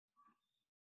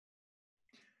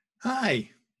Hi,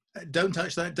 don't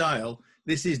touch that dial.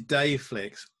 This is Dave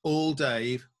Flicks, all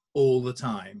Dave, all the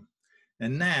time.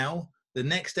 And now, the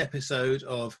next episode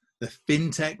of the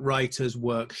FinTech Writers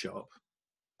Workshop.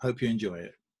 Hope you enjoy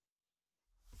it.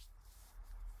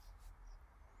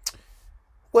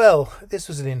 Well, this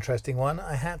was an interesting one.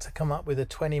 I had to come up with a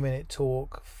 20-minute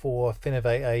talk for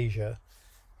Finnovate Asia.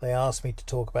 They asked me to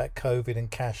talk about COVID and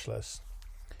cashless.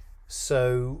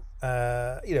 So,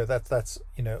 that's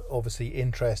obviously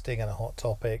interesting and a hot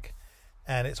topic.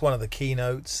 And it's one of the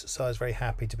keynotes, so I was very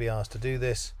happy to be asked to do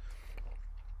this.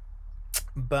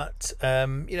 But, I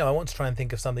want to try and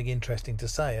think of something interesting to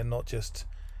say and not just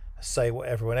say what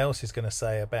everyone else is going to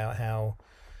say about how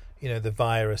the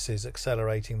virus is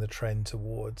accelerating the trend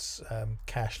towards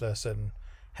cashless and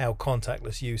how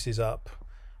contactless use is up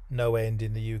no end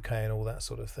in the UK and all that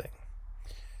sort of thing.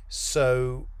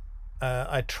 So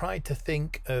I tried to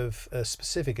think of a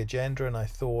specific agenda, and I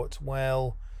thought,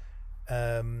 well,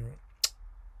 I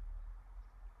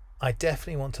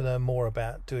definitely want to learn more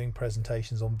about doing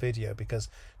presentations on video, because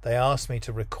they asked me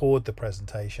to record the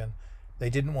presentation.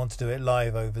 They didn't want to do it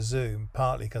live over Zoom,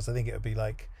 partly because I think it would be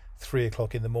like 3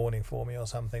 o'clock in the morning for me or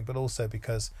something, but also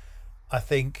because I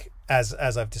think, as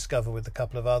I've discovered with a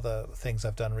couple of other things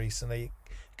I've done recently,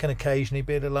 it can occasionally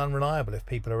be a little unreliable if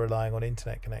people are relying on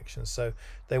internet connections. So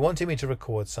they wanted me to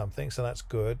record something, so that's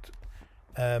good.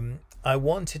 I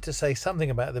wanted to say something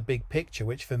about the big picture,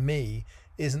 which for me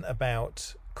isn't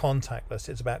about contactless,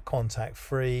 it's about contact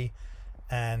free,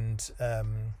 and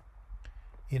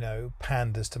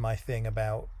panders to my thing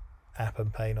about app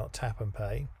and pay, not tap and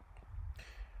pay.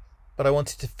 But I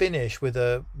wanted to finish with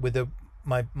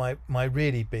my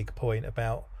really big point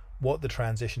about what the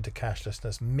transition to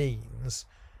cashlessness means,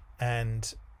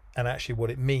 and actually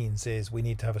what it means is we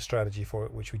need to have a strategy for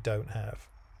it, which we don't have.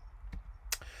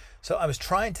 So I was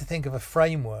trying to think of a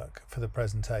framework for the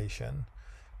presentation,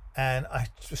 and I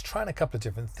was trying a couple of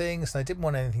different things, and I didn't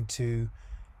want anything too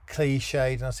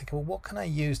cliched, and I was thinking, well, what can I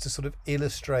use to sort of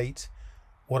illustrate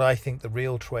what I think the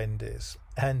real trend is?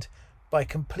 And by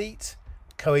complete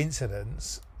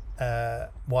coincidence,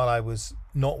 while I was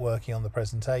not working on the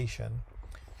presentation,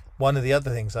 one of the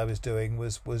other things I was doing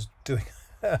was doing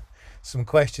some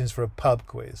questions for a pub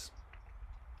quiz.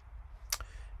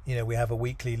 We have a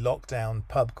weekly lockdown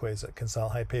pub quiz at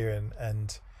Consult Hyperion,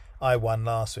 and I won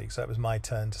last week, so it was my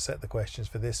turn to set the questions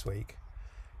for this week.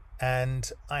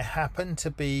 And I happened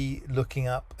to be looking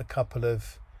up a couple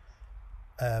of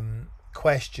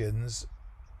questions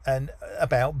and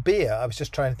about beer. I was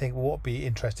just trying to think what would be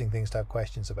interesting things to have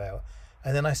questions about,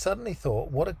 and then I suddenly thought,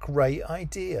 what a great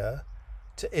idea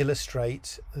to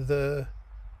illustrate the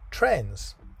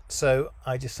trends. So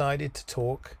I decided to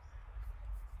talk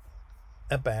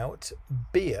about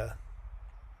beer.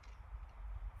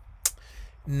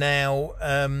 Now,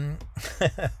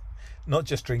 not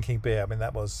just drinking beer, I mean,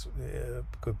 that was a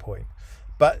good point,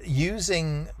 but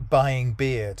using buying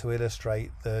beer to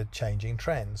illustrate the changing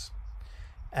trends.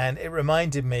 And it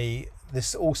reminded me,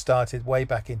 this all started way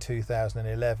back in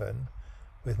 2011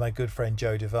 with my good friend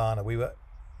Joe Devana.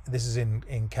 This is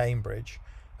in Cambridge,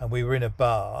 and we were in a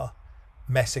bar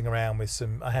messing around with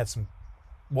I had some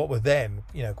what were then,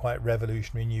 quite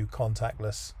revolutionary new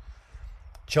contactless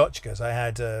tchotchkes. I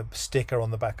had a sticker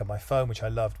on the back of my phone, which I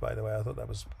loved, by the way. I thought that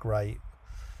was great.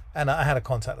 And I had a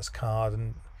contactless card.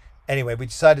 And anyway, we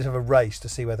decided to have a race to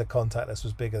see whether contactless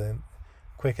was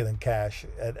quicker than cash.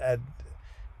 And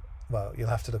well, you'll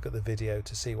have to look at the video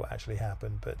to see what actually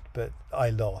happened, but I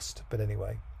lost. But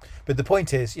anyway, but the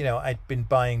point is, I'd been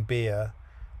buying beer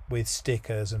with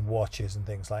stickers and watches and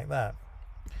things like that.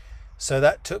 So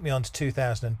that took me on to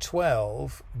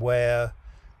 2012, where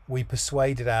we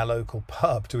persuaded our local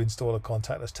pub to install a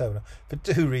contactless terminal for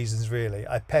two reasons, really.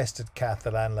 I pestered Kath, the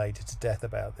landlady, to death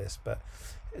about this, but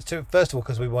first of all,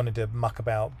 because we wanted to muck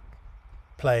about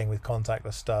playing with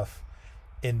contactless stuff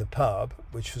in the pub,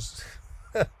 which was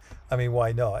I mean,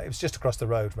 why not? It was just across the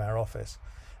road from our office,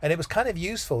 and it was kind of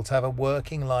useful to have a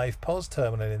working live POS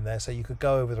terminal in there, so you could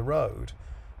go over the road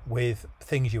with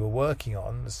things you were working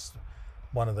on. This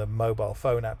one of the mobile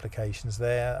phone applications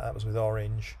there, that was with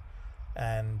Orange,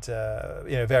 and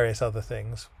various other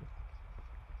things,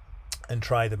 and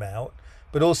try them out.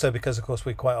 But also because, of course,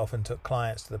 we quite often took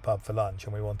clients to the pub for lunch,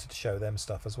 and we wanted to show them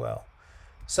stuff as well.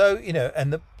 So,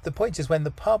 and the point is, when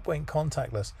the pub went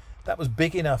contactless, that was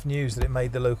big enough news that it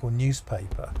made the local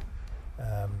newspaper.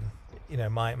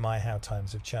 My how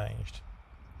times have changed.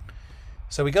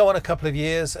 So we go on a couple of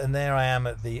years, and there I am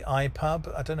at the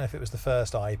iPub. I don't know if it was the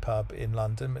first iPub in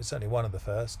London, but it's certainly one of the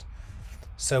first.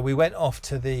 So we went off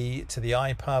to the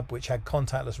iPub, which had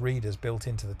contactless readers built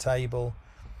into the table.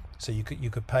 So you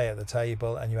could pay at the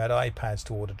table, and you had iPads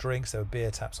to order drinks. There were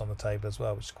beer taps on the table as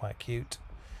well, which is quite cute.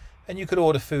 And you could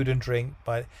order food and drink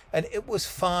and it was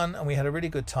fun, and we had a really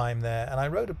good time there. And I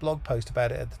wrote a blog post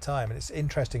about it at the time, and it's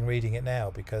interesting reading it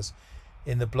now, because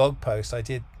in the blog post I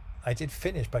did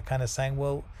finish by kind of saying,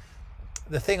 well,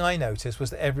 the thing I noticed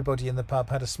was that everybody in the pub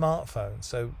had a smartphone,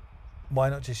 so why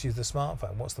not just use the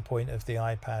smartphone? What's the point of the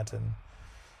iPad? And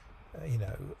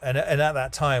and at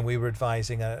that time we were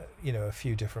advising a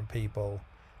few different people.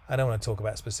 I don't want to talk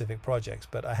about specific projects,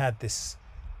 but I had this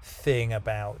thing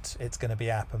about it's going to be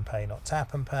app and pay, not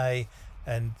tap and pay,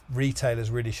 and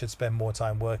retailers really should spend more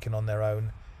time working on their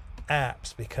own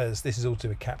apps, because this is all to do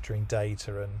with capturing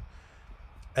data.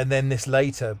 And then this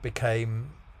later became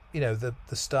the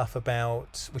stuff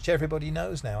about which everybody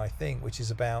knows now, I think, which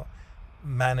is about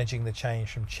managing the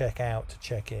change from check out to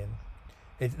check in.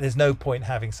 There's no point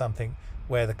having something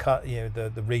where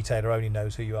the retailer only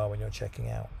knows who you are when you're checking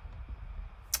out.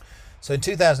 So in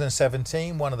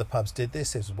 2017, one of the pubs did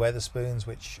this. It was Wetherspoons,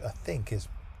 which I think is,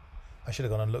 I should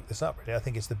have gone and looked this up really. I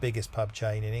think it's the biggest pub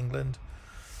chain in England.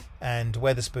 And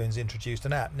Wetherspoons introduced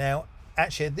an app. Now,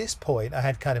 actually at this point, I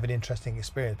had kind of an interesting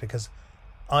experience, because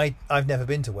I've never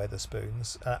been to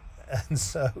Wetherspoons, and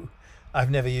so I've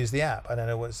never used the app. I don't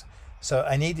know what's... So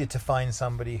I needed to find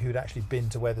somebody who'd actually been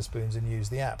to Wetherspoons and used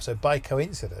the app. So by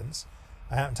coincidence,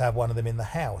 I happened to have one of them in the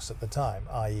house at the time,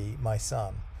 i.e. my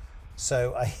son.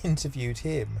 So I interviewed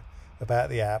him about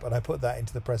the app, and I put that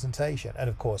into the presentation. And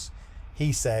of course,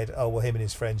 he said, oh, well, him and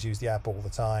his friends use the app all the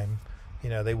time.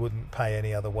 They wouldn't pay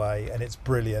any other way, and it's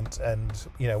brilliant. And,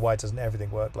 why doesn't everything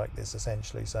work like this,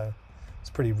 essentially? So it's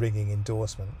a pretty ringing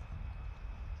endorsement.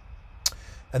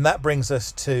 And that brings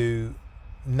us to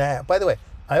now. By the way,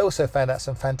 I also found out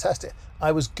some fantastic...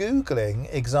 I was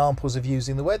Googling examples of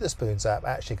using the Wetherspoons app,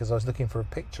 actually, because I was looking for a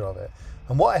picture of it.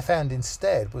 And what I found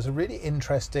instead was a really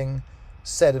interesting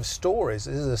set of stories.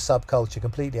 This is a subculture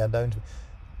completely unknown to me.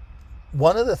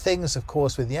 One of the things, of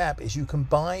course, with the app is you can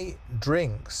buy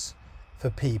drinks for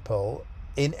people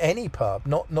in any pub,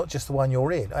 not just the one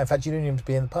you're in. In fact, you don't even have to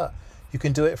be in the pub. You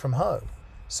can do it from home.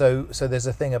 So there's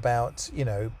a thing about,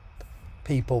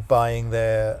 people buying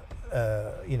their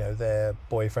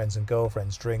boyfriends and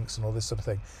girlfriends drinks and all this sort of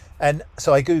thing. And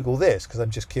so I Google this because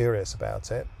I'm just curious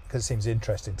about it, because it seems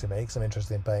interesting to me, because I'm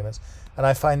interested in payments. And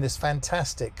I find this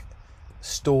fantastic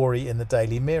story in the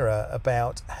Daily Mirror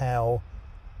about how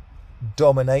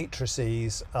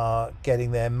dominatrices are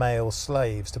getting their male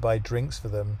slaves to buy drinks for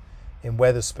them in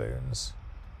Wetherspoons.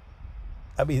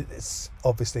 I mean, it's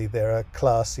obviously there are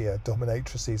classier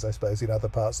dominatrices, I suppose, in other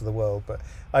parts of the world, but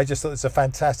I just thought it's a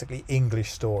fantastically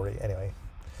English story. Anyway,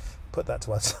 put that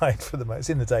to one side for the moment. It's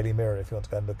in the Daily Mirror if you want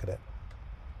to go and look at it.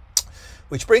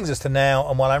 Which brings us to now,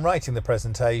 and while I'm writing the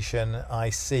presentation, I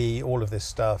see all of this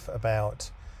stuff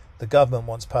about the government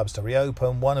wants pubs to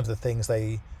reopen. One of the things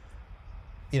the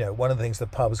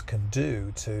pubs can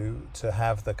do to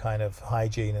have the kind of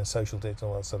hygiene and social distance and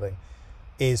all that sort of thing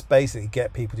is basically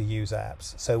get people to use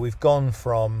apps. So we've gone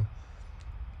from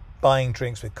buying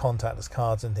drinks with contactless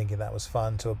cards and thinking that was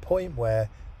fun to a point where,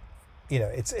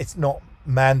 it's not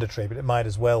mandatory, but it might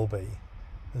as well be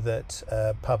that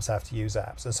pubs have to use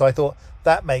apps. And so I thought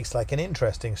that makes like an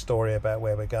interesting story about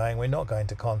where we're going. We're not going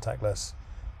to contactless,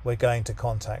 we're going to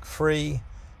contact free.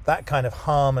 That kind of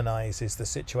harmonizes the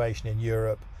situation in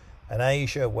Europe and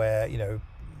Asia, where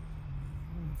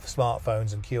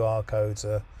smartphones and QR codes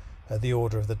are the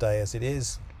order of the day as it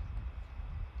is,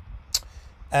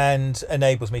 and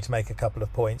enables me to make a couple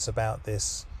of points about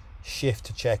this shift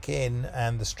to check-in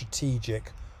and the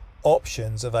strategic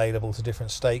options available to different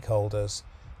stakeholders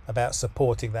about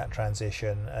supporting that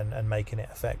transition and making it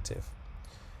effective.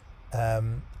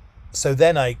 So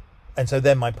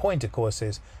then my point, of course,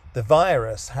 is the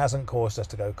virus hasn't caused us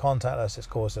to go contactless, it's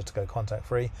caused us to go contact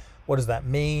free. What does that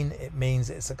mean? It means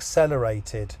it's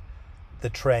accelerated the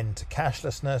trend to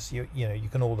cashlessness. You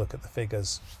can all look at the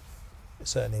figures.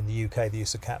 Certainly in the UK, the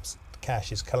use of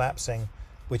cash is collapsing,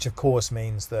 which of course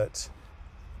means that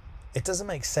it doesn't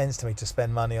make sense to me to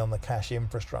spend money on the cash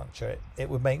infrastructure. It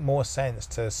would make more sense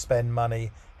to spend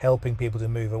money helping people to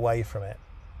move away from it.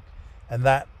 And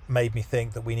that made me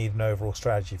think that we need an overall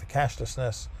strategy for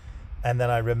cashlessness. And then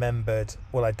I remembered,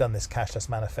 well, I'd done this cashless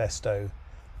manifesto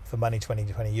for Money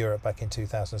 2020 Europe back in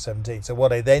 2017. So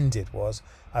what I then did was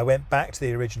I went back to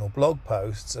the original blog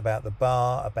posts about the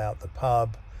bar, about the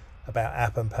pub, about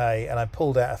app and pay, and I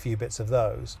pulled out a few bits of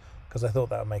those because I thought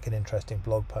that would make an interesting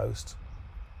blog post.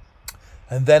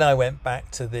 And then I went back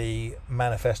to the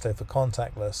manifesto for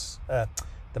contactless,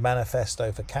 the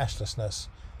manifesto for cashlessness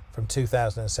from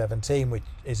 2017, which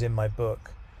is in my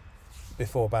book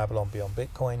Before Babylon Beyond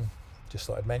Bitcoin. Just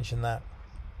thought I'd mention that.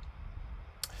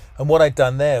 And what I'd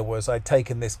done there was I'd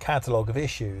taken this catalogue of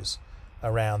issues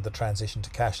around the transition to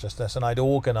cashlessness, and I'd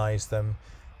organised them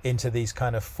into these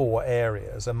kind of 4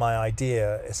 areas. And my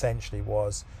idea essentially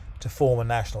was to form a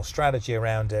national strategy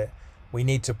around it. We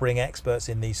need to bring experts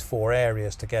in these 4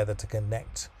 areas together to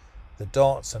connect the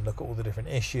dots and look at all the different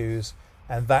issues,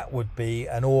 and that would be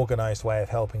an organised way of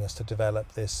helping us to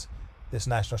develop this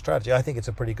national strategy. I think it's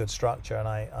a pretty good structure, and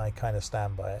I kind of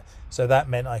stand by it. So that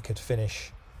meant I could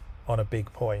finish on a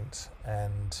big point.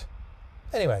 And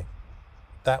anyway,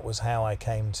 that was how I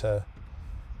came to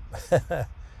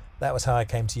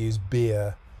use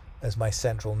beer as my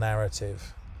central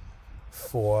narrative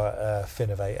for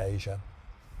Finnovate Asia.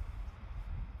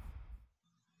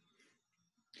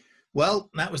 Well,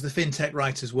 that was the FinTech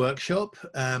Writers Workshop.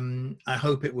 I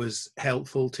hope it was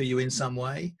helpful to you in some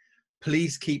way.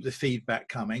 Please keep the feedback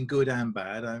coming, good and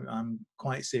bad. I'm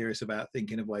quite serious about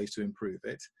thinking of ways to improve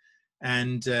it.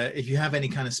 And if you have any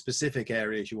kind of specific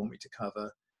areas you want me to cover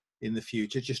in the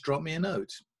future, just drop me a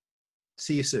note.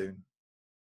 See you soon.